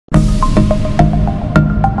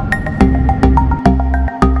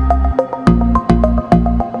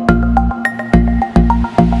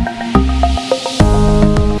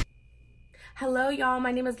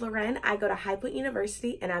my name is Loren. I go to High Point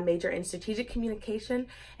University and I major in strategic communication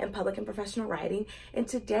and public and professional writing. And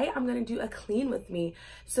today I'm going to do a clean with me.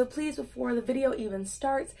 So please, before the video even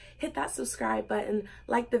starts, hit that subscribe button,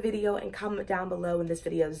 like the video, and comment down below when this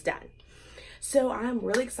video is done. So I'm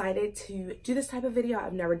really excited to do this type of video.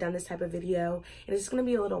 I've never done this type of video, and it's going to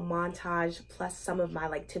be a little montage plus some of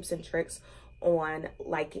my tips and tricks on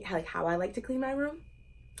how I like to clean my room.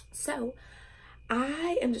 So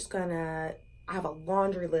I am just gonna have a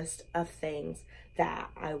laundry list of things that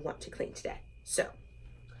I want to clean today. So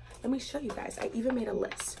let me show you guys. I even made a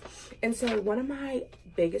list. And so one of my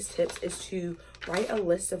biggest tips is to write a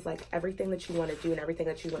list of everything that you want to do and everything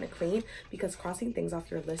that you want to clean, because crossing things off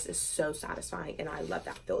your list is so satisfying and I love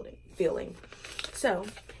that feeling. So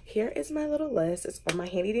here is my little list. It's on my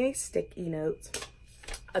handy dandy sticky notes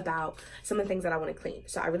about some of the things that I want to clean.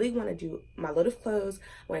 So I really want to do my load of clothes.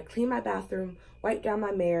 I want to clean my bathroom, wipe down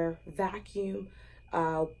my mirror, vacuum,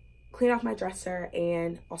 clean off my dresser,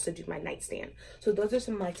 and also do my nightstand. So those are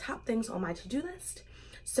some of my top things on my to-do list.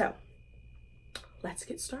 So let's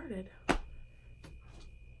get started.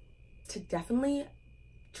 To definitely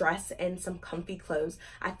dress in some comfy clothes.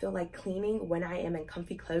 I feel like cleaning when I am in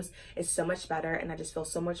comfy clothes is so much better, and I just feel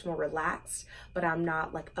so much more relaxed, but I'm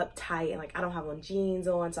not uptight, and I don't have on jeans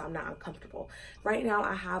on, so I'm not uncomfortable. Right now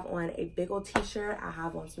I have on a big old t-shirt, I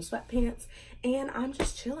have on some sweatpants, and I'm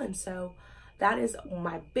just chilling. So that is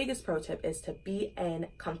my biggest pro tip, is to be in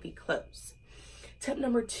comfy clothes. Tip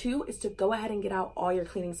number 2 is to go ahead and get out all your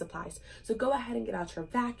cleaning supplies. So go ahead and get out your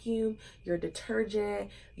vacuum, your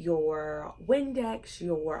detergent, your Windex,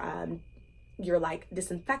 your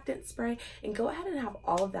disinfectant spray, and go ahead and have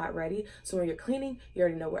all of that ready. So when you're cleaning, you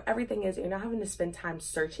already know where everything is. You're not having to spend time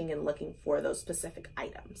searching and looking for those specific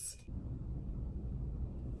items.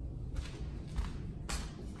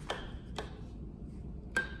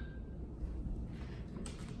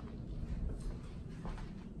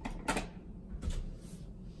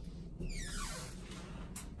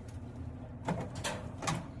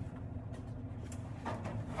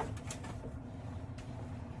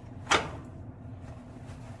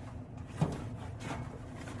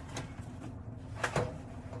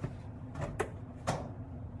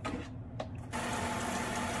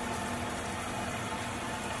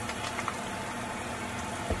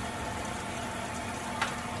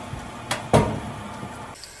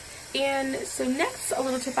 And so next, a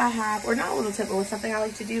little tip I have, or not a little tip, but something I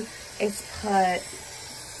like to do is put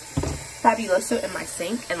Fabuloso in my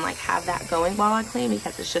sink and have that going while I clean,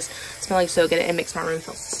 because it's just smelling so good. It makes my room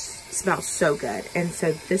smell so good. And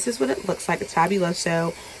so this is what it looks like. It's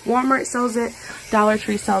Fabuloso. Walmart sells it, Dollar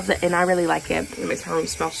Tree sells it, and I really like it. It makes my room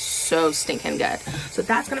smell so stinking good. So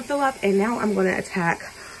that's gonna fill up, and now I'm gonna attack.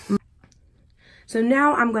 So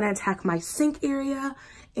now I'm gonna attack my sink area.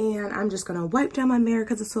 And I'm just gonna wipe down my mirror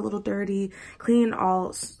because it's a little dirty, clean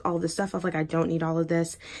all the stuff off, I don't need all of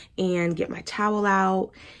this, and get my towel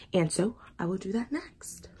out. And so I will do that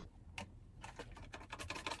next.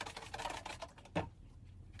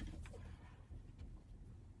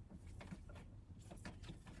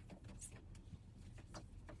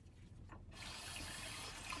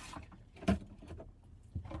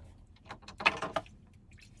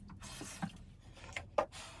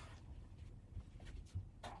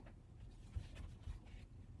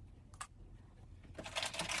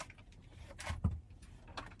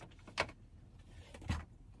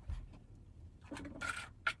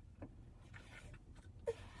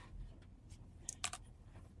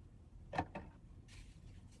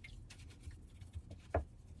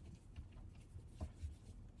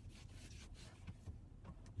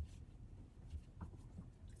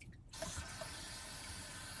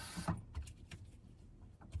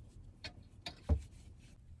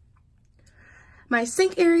 My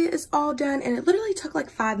sink area is all done, and it literally took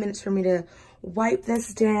 5 minutes for me to wipe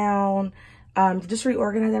this down, just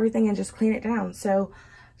reorganize everything and just clean it down. So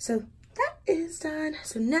that is done.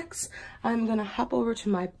 So next, I'm gonna hop over to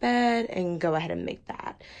my bed and go ahead and make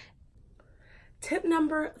that. Tip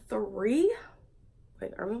number 3,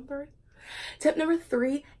 wait, are we on 3? Tip number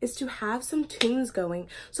 3 is to have some tunes going.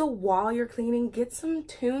 So while you're cleaning, get some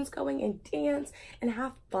tunes going and dance and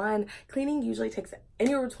have fun. Cleaning usually takes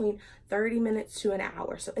anywhere between 30 minutes to an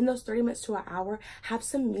hour. So in those 30 minutes to an hour, have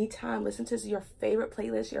some me time, listen to your favorite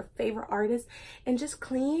playlist, your favorite artist, and just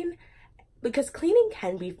clean, because cleaning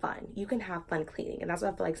can be fun. You can have fun cleaning. And that's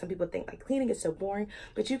what I feel like some people think, cleaning is so boring,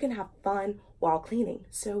 but you can have fun while cleaning.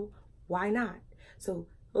 So why not? So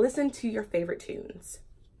listen to your favorite tunes.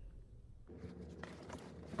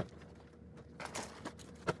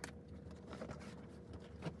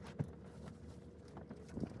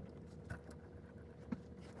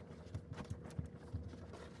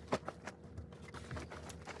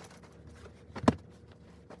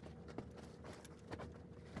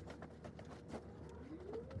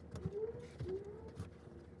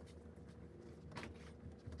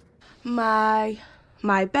 My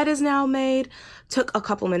bed is now made. Took a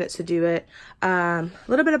couple minutes to do it. A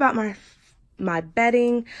little bit about my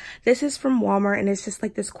bedding. This is from Walmart, and it's just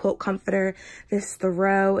like this quilt comforter. The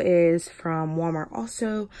throw is from Walmart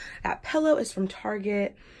also. That pillow is from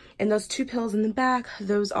Target. And those 2 pillows in the back,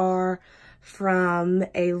 those are from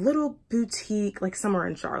a little boutique, like somewhere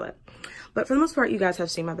in Charlotte. But for the most part, you guys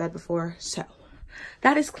have seen my bed before, so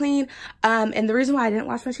that is clean. And the reason why I didn't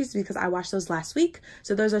wash my sheets is because I washed those last week.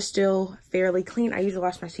 So those are still fairly clean. I usually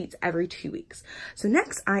wash my sheets every 2 weeks. So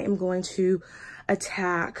next I am going to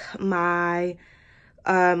attack my,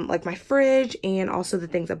 like my fridge and also the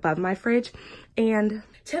things above my fridge. And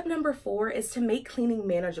tip number 4 is to make cleaning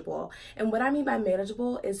manageable. And what I mean by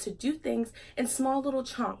manageable is to do things in small little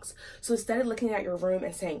chunks. So instead of looking at your room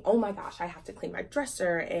and saying, oh my gosh, I have to clean my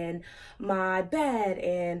dresser and my bed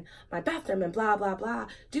and my bathroom and blah, blah, blah,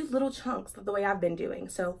 do little chunks the way I've been doing.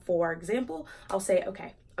 So for example, I'll say,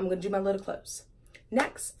 okay, I'm gonna do my load of clothes.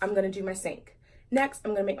 Next, I'm gonna do my sink. Next,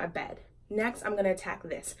 I'm gonna make my bed. Next, I'm gonna attack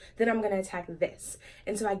this. Then I'm gonna attack this.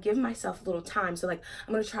 And so I give myself a little time. So like,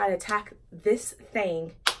 I'm gonna try to attack this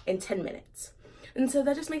thing in 10 minutes. And so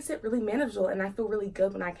that just makes it really manageable. And I feel really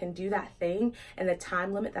good when I can do that thing and the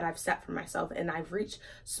time limit that I've set for myself. And I've reached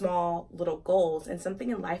small little goals. And something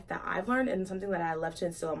in life that I've learned and something that I love to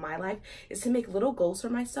instill in my life is to make little goals for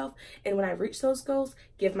myself. And when I reach those goals,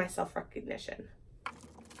 give myself recognition.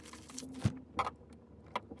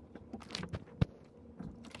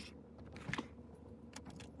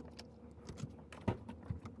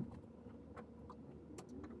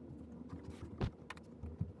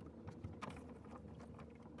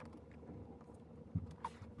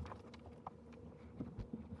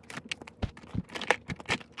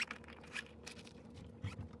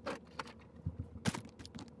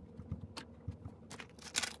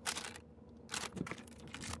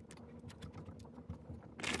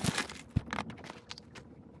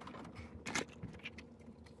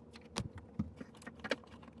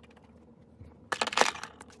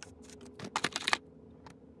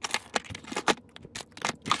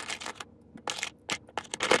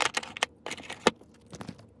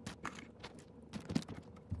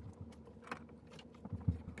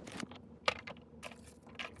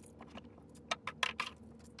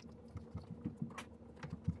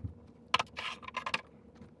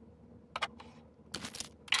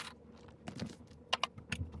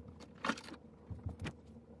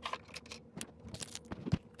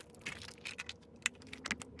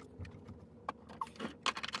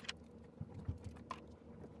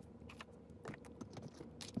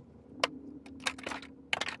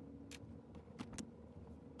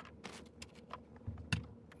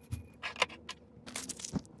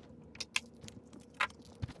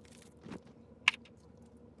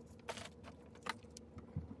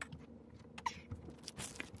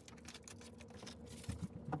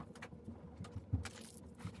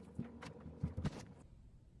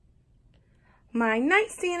 My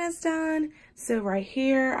nightstand is done. So right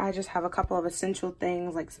here, I just have a couple of essential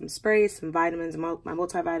things like some sprays, some vitamins, my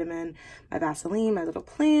multivitamin, my Vaseline, my little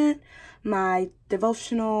plant, my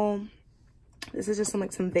devotional. This is just some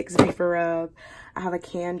Vicks Vapor Rub. I have a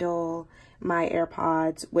candle, my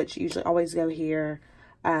AirPods, which usually always go here,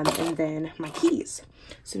 and then my keys.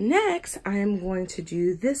 So next, I am going to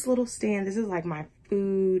do this little stand. This is like my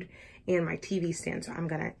food and my TV stand, so I'm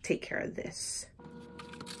gonna take care of this.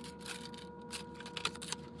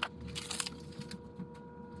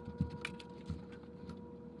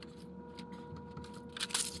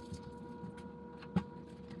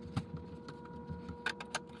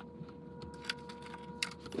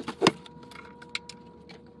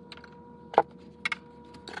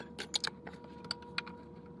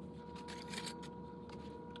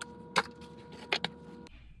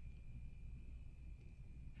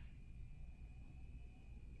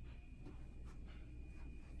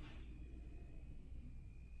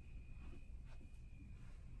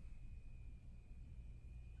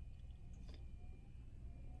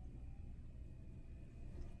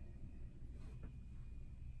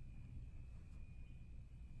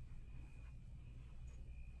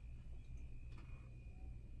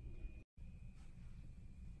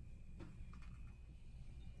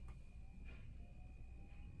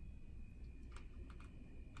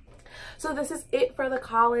 So this is it for the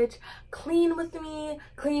college. Clean with me,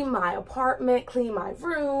 clean my apartment, clean my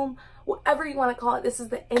room, whatever you want to call it. This is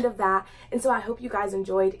the end of that. And so I hope you guys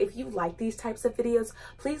enjoyed. If you like these types of videos,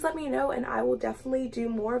 please let me know and I will definitely do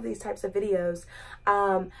more of these types of videos.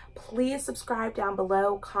 Please subscribe down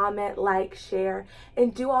below, comment, like, share,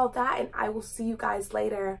 and do all that. And I will see you guys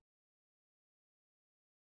later.